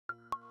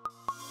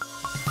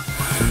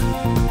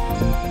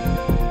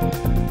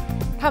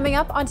Coming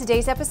up on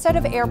today's episode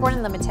of Airborne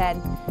Unlimited,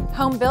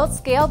 home-built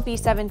scale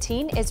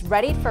B-17 is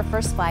readied for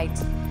first flight.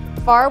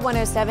 FAR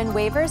 107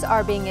 waivers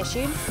are being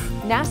issued.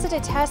 NASA to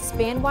test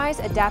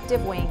Spanwise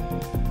adaptive wing.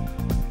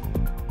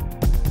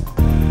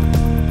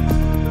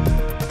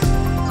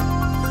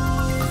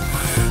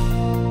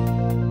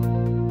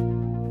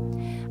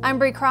 I'm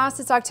Bree Cross.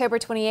 It's October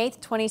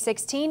 28th,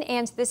 2016,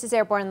 and this is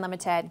Airborne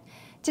Unlimited.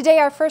 Today,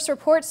 our first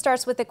report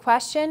starts with the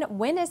question,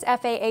 when is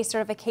FAA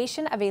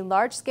certification of a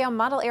large-scale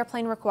model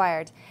airplane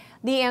required?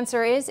 The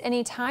answer is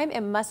any time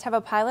it must have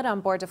a pilot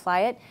on board to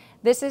fly it.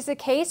 This is the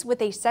case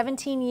with a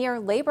 17-year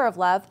labor of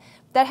love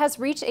that has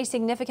reached a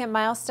significant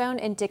milestone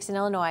in Dixon,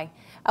 Illinois.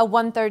 A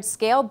 1/3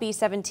 scale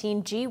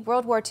B-17G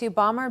World War-II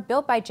bomber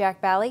built by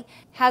Jack Bally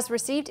has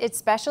received its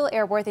special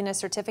airworthiness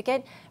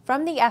certificate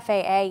from the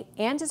FAA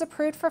and is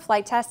approved for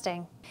flight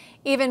testing.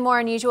 Even more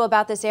unusual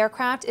about this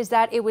aircraft is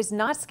that it was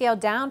not scaled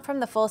down from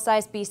the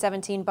full-size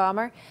B-17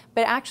 bomber,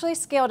 but actually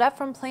scaled up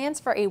from plans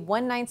for a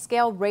 1/9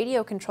 scale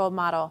radio-controlled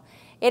model.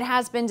 It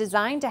has been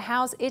designed to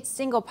house its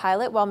single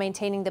pilot while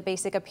maintaining the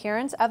basic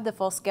appearance of the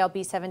full-scale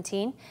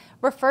B-17.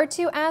 Referred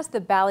to as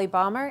the Bally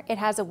bomber, it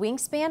has a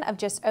wingspan of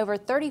just over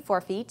 34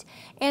 feet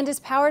and is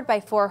powered by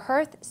 4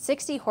 Hirth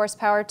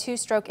 60-horsepower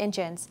 2-stroke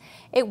engines.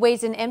 It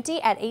weighs an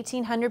empty at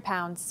 1,800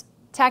 pounds.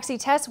 Taxi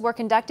tests were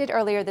conducted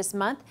earlier this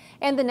month,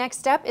 and the next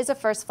step is a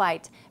first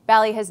flight.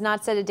 Bally has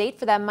not set a date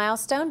for that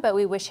milestone, but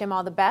we wish him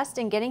all the best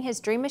in getting his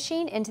dream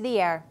machine into the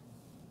air.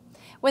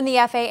 When the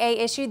FAA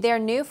issued their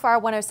new FAR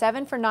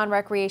 107 for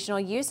non-recreational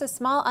use of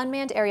small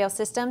unmanned aerial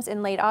systems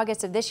in late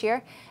August of this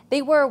year,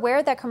 they were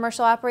aware that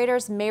commercial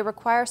operators may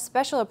require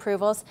special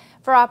approvals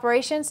for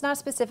operations not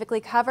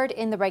specifically covered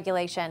in the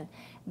regulation.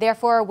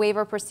 Therefore, a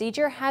waiver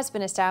procedure has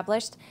been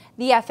established.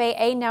 The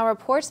FAA now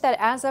reports that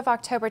as of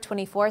October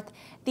 24th,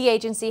 the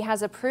agency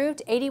has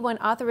approved 81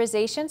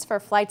 authorizations for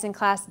flights in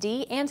Class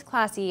D and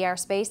Class E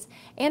airspace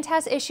and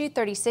has issued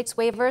 36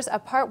 waivers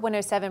of Part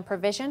 107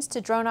 provisions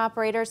to drone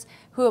operators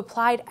who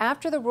applied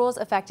after the rule's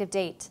effective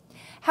date.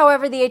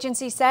 However, the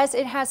agency says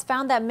it has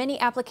found that many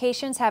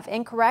applications have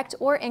incorrect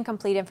or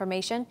incomplete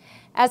information.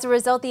 As a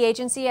result, the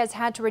agency has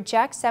had to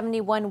reject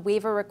 71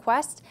 waiver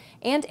requests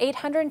and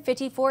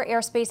 854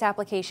 airspace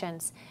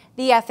applications.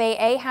 The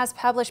FAA has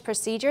published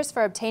procedures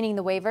for obtaining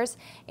the waivers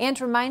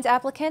and reminds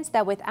applicants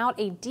that without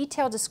a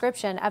detailed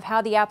description of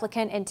how the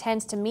applicant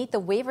intends to meet the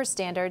waiver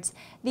standards,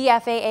 the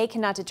FAA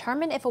cannot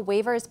determine if a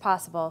waiver is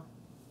possible.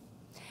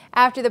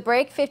 After the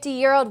break,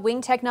 50-year-old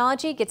wing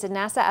technology gets a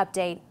NASA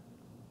update.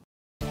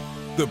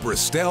 The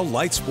Bristol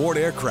light sport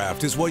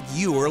aircraft is what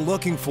you are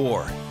looking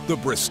for. The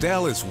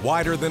Bristol is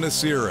wider than a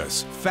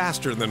Cirrus,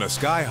 faster than a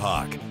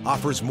Skyhawk,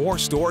 offers more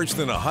storage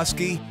than a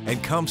Husky,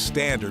 and comes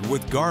standard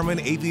with Garmin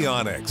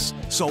avionics.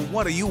 So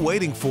what are you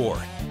waiting for?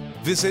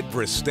 Visit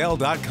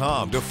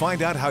Bristol.com to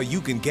find out how you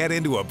can get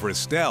into a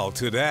Bristol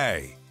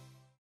today.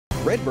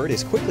 Redbird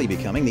is quickly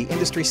becoming the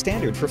industry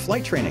standard for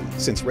flight training.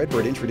 Since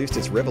Redbird introduced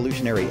its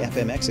revolutionary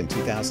FMX in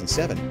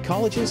 2007,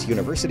 colleges,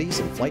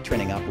 universities, and flight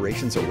training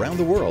operations around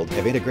the world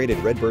have integrated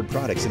Redbird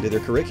products into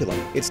their curriculum.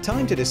 It's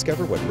time to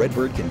discover what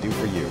Redbird can do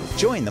for you.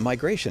 Join the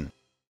migration.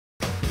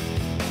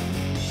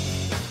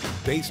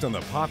 Based on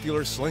the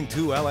popular Sling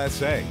 2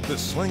 LSA, the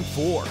Sling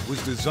 4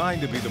 was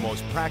designed to be the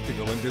most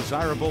practical and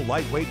desirable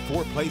lightweight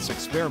 4-place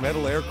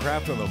experimental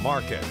aircraft on the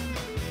market.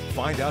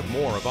 Find out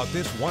more about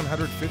this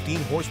 115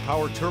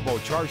 horsepower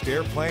turbocharged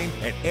airplane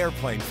at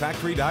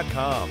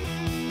airplanefactory.com.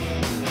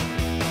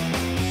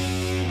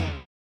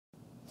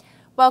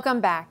 Welcome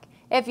back.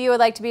 If you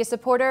would like to be a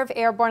supporter of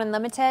Airborne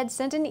Unlimited,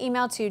 send an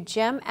email to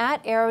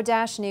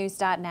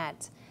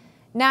jim@aero-news.net.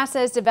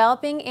 NASA is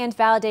developing and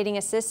validating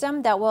a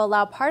system that will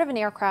allow part of an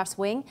aircraft's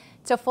wing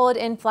to fold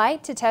in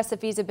flight to test the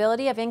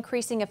feasibility of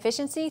increasing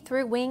efficiency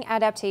through wing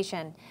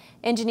adaptation.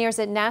 Engineers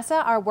at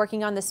NASA are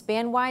working on the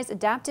Spanwise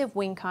adaptive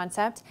wing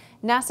concept.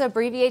 NASA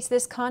abbreviates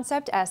this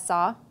concept as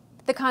SAW.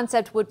 The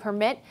concept would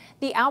permit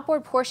the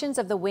outboard portions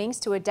of the wings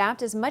to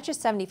adapt as much as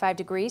 75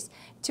 degrees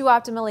to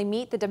optimally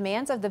meet the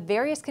demands of the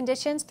various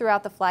conditions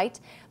throughout the flight.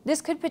 This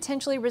could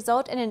potentially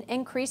result in an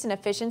increase in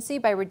efficiency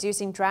by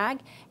reducing drag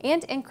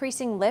and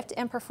increasing lift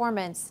and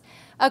performance.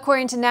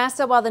 According to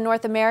NASA, while the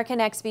North American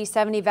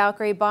XB-70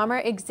 Valkyrie bomber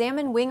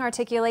examined wing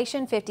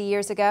articulation 50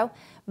 years ago,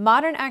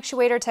 modern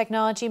actuator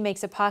technology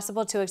makes it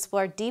possible to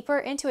explore deeper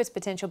into its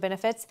potential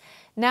benefits.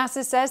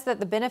 NASA says that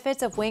the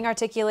benefits of wing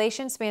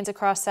articulation spans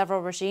across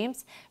several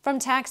regimes, from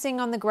taxiing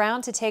on the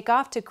ground to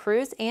takeoff to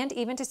cruise and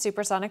even to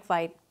supersonic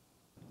flight.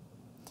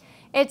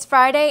 It's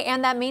Friday,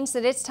 and that means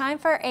that it's time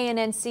for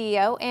ANN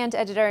CEO and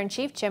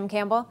Editor-in-Chief Jim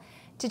Campbell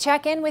to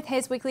check in with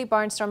his weekly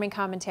Barnstorming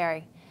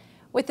commentary.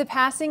 With the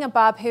passing of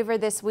Bob Hoover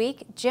this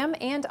week, Jim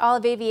and all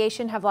of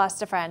aviation have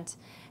lost a friend.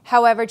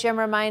 However, Jim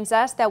reminds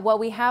us that what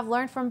we have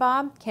learned from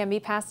Bob can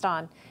be passed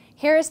on.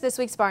 Here is this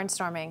week's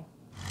Barnstorming.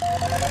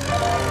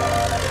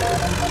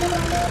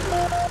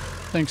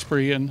 Thanks,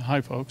 Bree, and hi,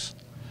 folks.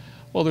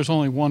 Well, there's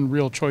only one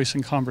real choice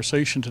in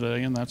conversation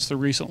today, and that's the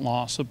recent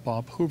loss of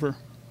Bob Hoover.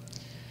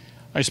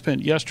 I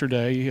spent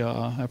yesterday,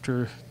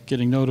 after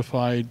getting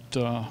notified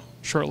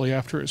shortly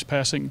after his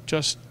passing,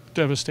 just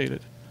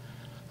devastated.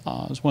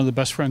 He's one of the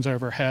best friends I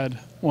ever had,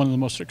 one of the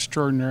most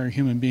extraordinary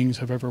human beings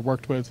I've ever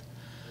worked with.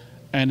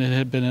 And it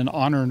had been an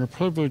honor and a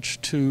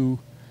privilege to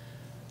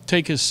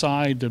take his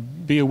side, to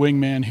be a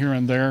wingman here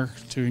and there,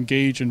 to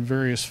engage in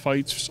various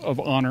fights of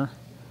honor,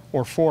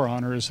 or for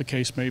honor as the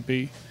case may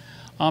be,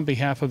 on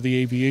behalf of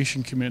the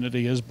aviation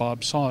community as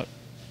Bob saw it.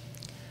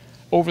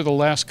 Over the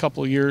last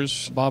couple of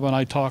years, Bob and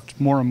I talked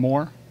more and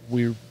more.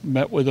 We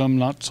met with him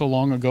not so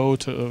long ago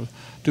to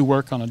do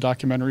work on a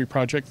documentary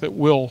project that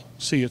will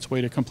see its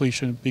way to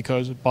completion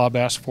because Bob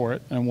asked for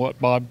it, and what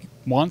Bob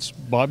wants,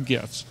 Bob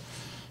gets.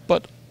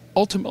 But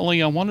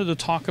ultimately, I wanted to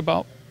talk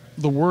about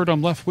the word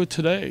I'm left with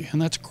today,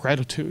 and that's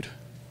gratitude.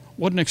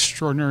 What an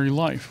extraordinary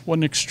life. What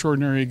an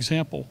extraordinary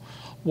example.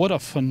 What a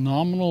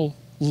phenomenal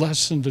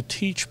lesson to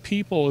teach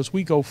people as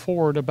we go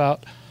forward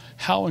about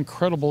how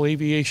incredible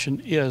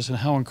aviation is and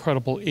how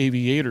incredible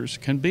aviators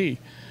can be.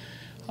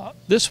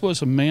 This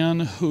was a man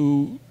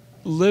who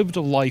lived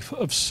a life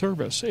of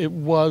service. It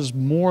was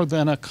more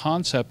than a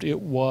concept. It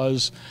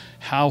was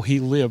how he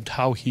lived,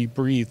 how he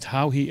breathed,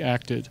 how he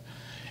acted,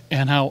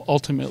 and how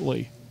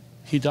ultimately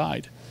he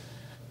died.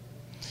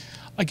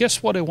 I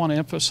guess what I want to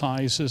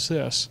emphasize is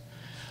this.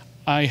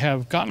 I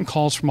have gotten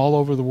calls from all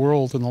over the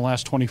world in the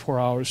last 24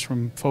 hours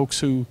from folks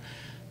who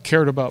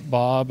cared about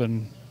Bob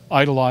and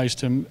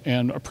idolized him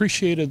and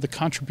appreciated the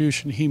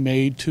contribution he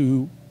made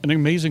to an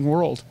amazing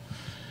world.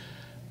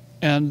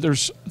 And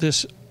there's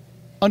this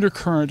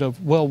undercurrent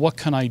of, well, what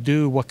can I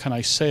do? What can I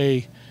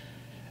say?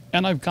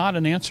 And I've got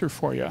an answer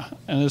for you.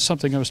 And it's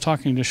something I was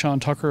talking to Sean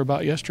Tucker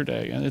about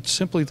yesterday. And it's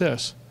simply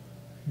this: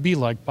 be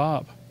like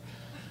Bob.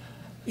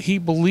 He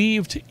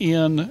believed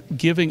in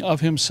giving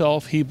of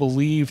himself. He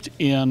believed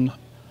in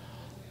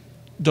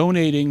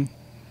donating,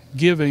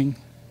 giving,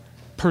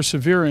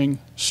 persevering,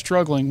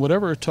 struggling,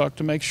 whatever it took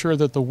to make sure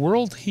that the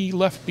world he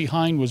left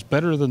behind was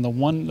better than the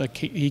one that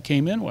he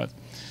came in with.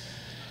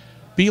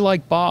 Be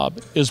like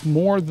Bob is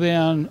more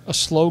than a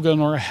slogan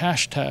or a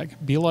hashtag.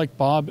 Be like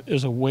Bob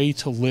is a way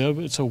to live.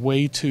 It's a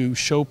way to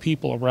show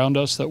people around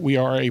us that we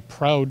are a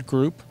proud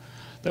group,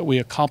 that we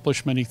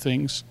accomplish many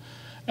things,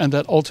 and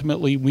that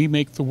ultimately we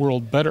make the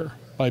world better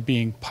by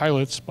being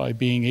pilots, by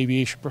being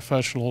aviation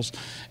professionals,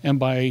 and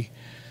by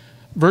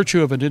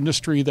virtue of an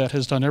industry that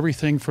has done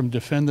everything from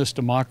defend this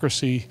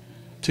democracy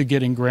to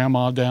getting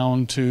grandma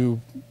down to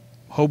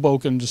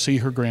Hoboken to see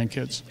her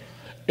grandkids.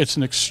 It's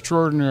an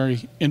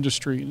extraordinary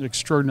industry, an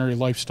extraordinary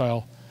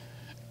lifestyle,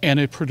 and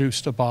it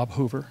produced a Bob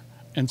Hoover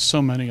and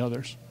so many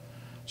others.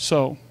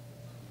 So,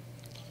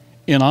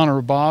 in honor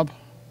of Bob,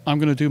 I'm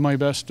going to do my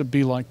best to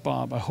be like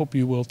Bob. I hope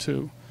you will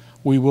too.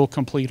 We will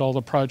complete all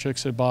the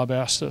projects that Bob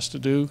asked us to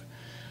do.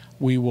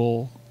 We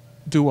will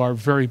do our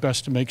very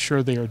best to make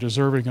sure they are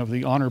deserving of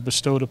the honor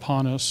bestowed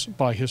upon us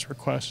by his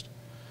request.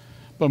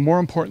 But more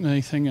important than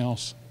anything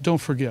else, don't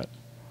forget,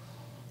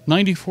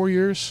 94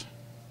 years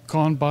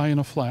gone by in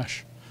a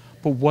flash.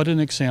 But what an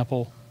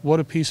example,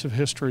 what a piece of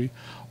history,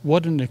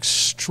 what an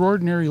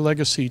extraordinary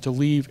legacy to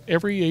leave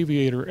every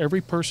aviator, every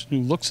person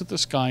who looks at the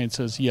sky and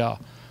says, yeah,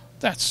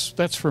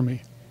 that's for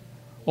me.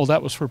 Well,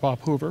 that was for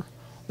Bob Hoover.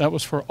 That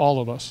was for all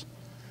of us.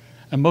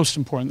 And most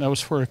important, that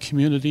was for a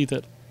community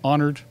that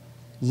honored,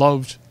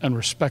 loved, and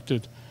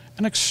respected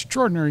an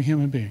extraordinary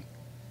human being.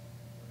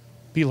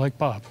 Be like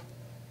Bob.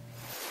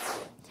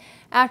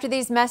 After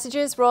these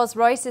messages,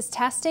 Rolls-Royce is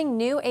testing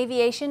new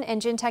aviation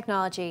engine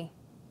technology.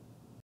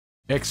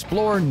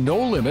 Explore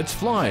no-limits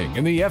flying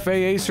in the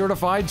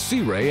FAA-certified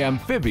Sea Ray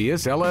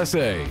Amphibious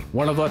LSA,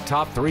 one of the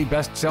top 3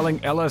 best-selling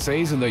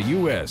LSAs in the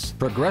U.S.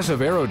 Progressive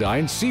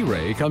Aerodyne Sea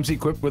Ray comes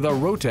equipped with a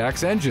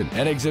Rotax engine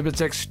and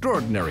exhibits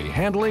extraordinary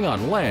handling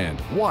on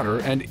land, water,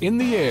 and in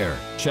the air.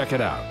 Check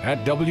it out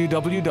at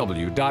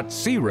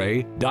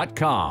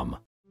www.searay.com.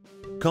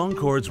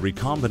 Concorde's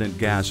recombinant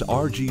gas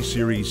RG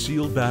series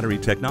sealed battery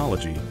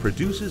technology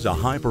produces a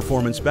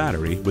high-performance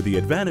battery with the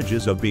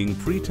advantages of being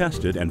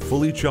pre-tested and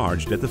fully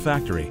charged at the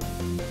factory.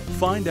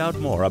 Find out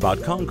more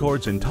about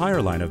Concorde's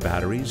entire line of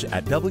batteries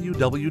at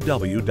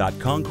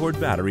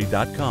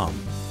www.concordebattery.com.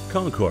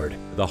 Concorde,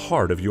 the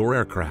heart of your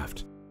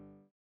aircraft.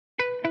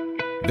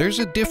 There's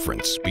a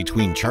difference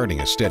between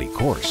charting a steady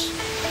course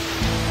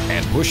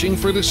and pushing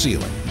for the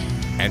ceiling.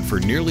 And for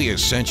nearly a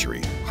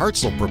century,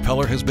 Hartzell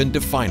Propeller has been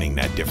defining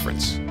that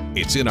difference.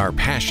 It's in our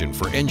passion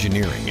for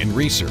engineering and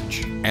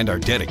research and our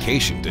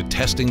dedication to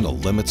testing the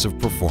limits of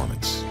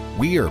performance.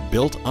 We are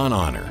built on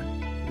honor.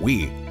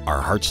 We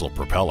are Hartzell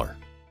Propeller.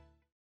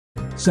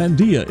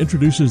 Sandia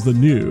introduces the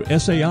new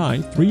SAI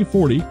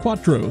 340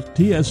 Quattro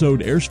TSO'd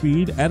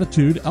airspeed,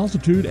 attitude,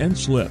 altitude, and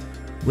slip.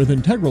 With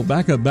integral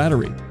backup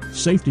battery,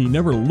 safety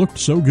never looked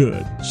so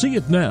good. See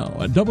it now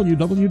at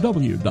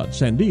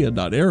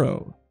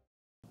www.sandia.aero.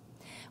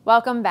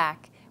 Welcome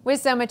back.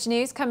 With so much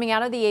news coming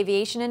out of the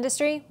aviation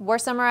industry, we're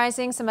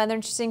summarizing some other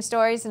interesting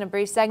stories in a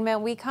brief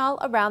segment we call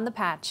Around the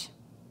Patch.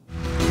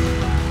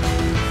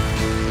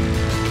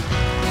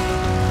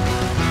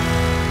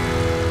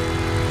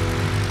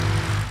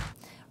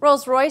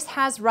 Rolls-Royce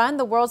has run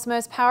the world's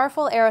most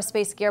powerful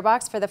aerospace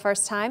gearbox for the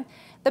first time.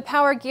 The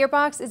power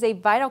gearbox is a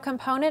vital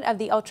component of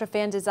the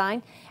UltraFan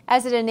design,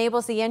 as it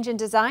enables the engine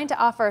design to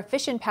offer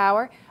efficient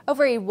power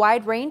over a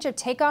wide range of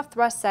takeoff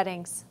thrust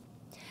settings.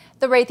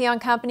 The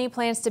Raytheon company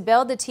plans to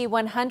build the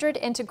T-100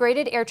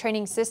 Integrated Air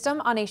Training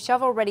System on a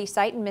shovel-ready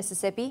site in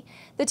Mississippi.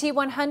 The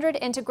T-100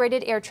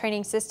 Integrated Air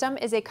Training System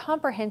is a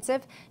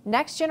comprehensive,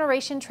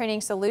 next-generation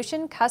training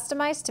solution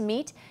customized to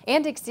meet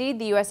and exceed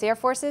the U.S. Air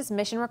Force's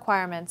mission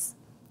requirements.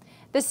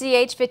 The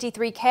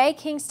CH-53K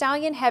King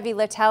Stallion heavy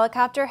lift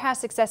helicopter has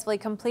successfully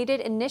completed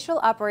initial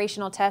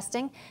operational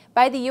testing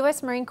by the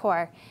U.S. Marine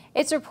Corps.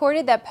 It's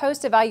reported that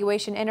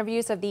post-evaluation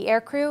interviews of the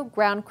aircrew,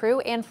 ground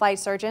crew, and flight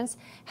surgeons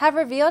have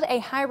revealed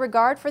a high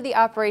regard for the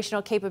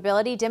operational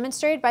capability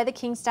demonstrated by the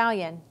King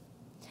Stallion.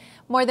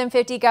 More than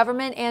 50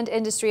 government and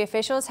industry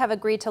officials have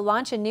agreed to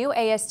launch a new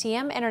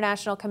ASTM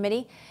International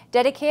Committee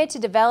dedicated to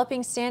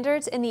developing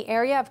standards in the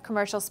area of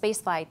commercial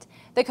spaceflight.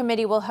 The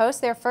committee will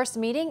host their first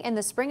meeting in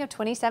the spring of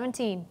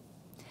 2017.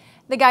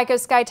 The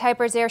GEICO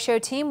Skytypers Air Show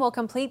team will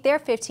complete their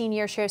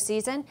 15-year show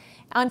season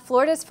on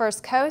Florida's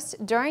First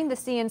Coast during the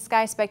Sea and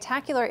Sky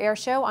Spectacular Air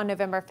Show on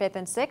November 5th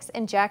and 6th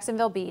in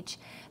Jacksonville Beach.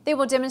 They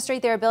will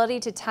demonstrate their ability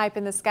to type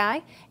in the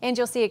sky, and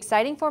you'll see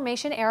exciting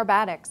formation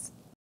aerobatics.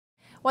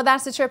 Well,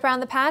 that's the trip around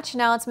the patch.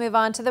 Now let's move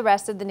on to the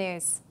rest of the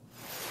news.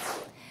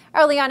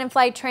 Early on in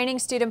flight training,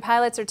 student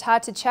pilots are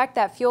taught to check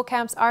that fuel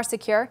caps are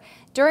secure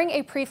during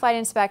a pre-flight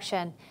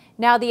inspection.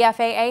 Now the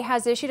FAA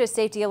has issued a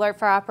safety alert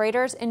for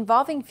operators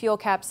involving fuel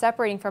caps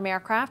separating from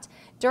aircraft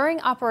during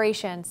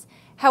operations.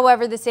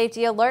 However, the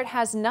safety alert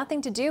has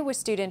nothing to do with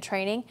student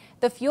training.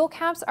 The fuel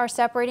caps are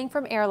separating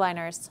from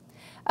airliners.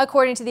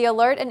 According to the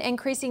alert, an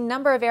increasing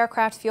number of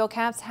aircraft fuel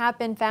caps have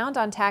been found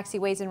on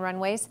taxiways and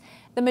runways.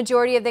 The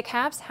majority of the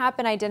caps have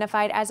been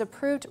identified as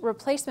approved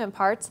replacement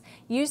parts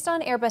used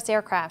on Airbus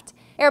aircraft.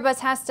 Airbus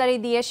has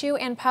studied the issue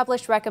and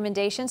published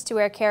recommendations to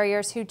air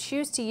carriers who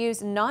choose to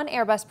use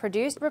non-Airbus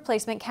produced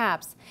replacement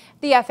caps.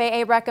 The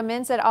FAA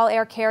recommends that all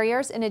air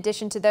carriers, in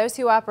addition to those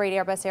who operate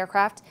Airbus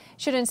aircraft,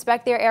 should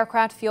inspect their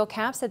aircraft fuel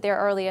caps at their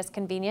earliest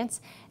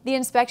convenience. The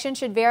inspection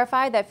should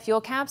verify that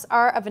fuel caps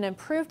are of an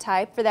approved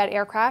type for that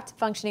aircraft,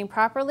 functioning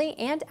properly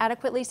and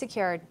adequately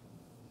secured.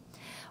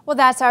 Well,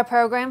 that's our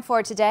program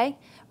for today.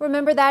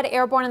 Remember that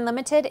Airborne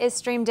Unlimited is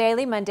streamed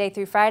daily Monday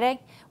through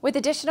Friday, with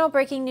additional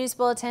breaking news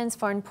bulletins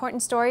for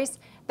important stories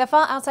that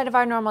fall outside of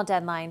our normal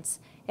deadlines.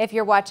 If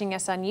you're watching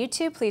us on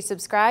YouTube, please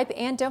subscribe,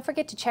 and don't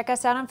forget to check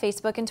us out on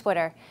Facebook and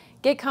Twitter.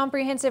 Get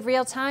comprehensive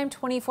real-time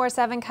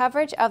 24/7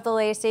 coverage of the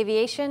latest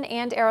aviation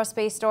and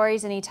aerospace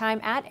stories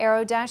anytime at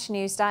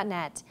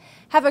aero-news.net.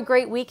 Have a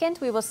great weekend.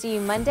 We will see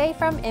you Monday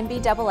from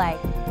MBAA.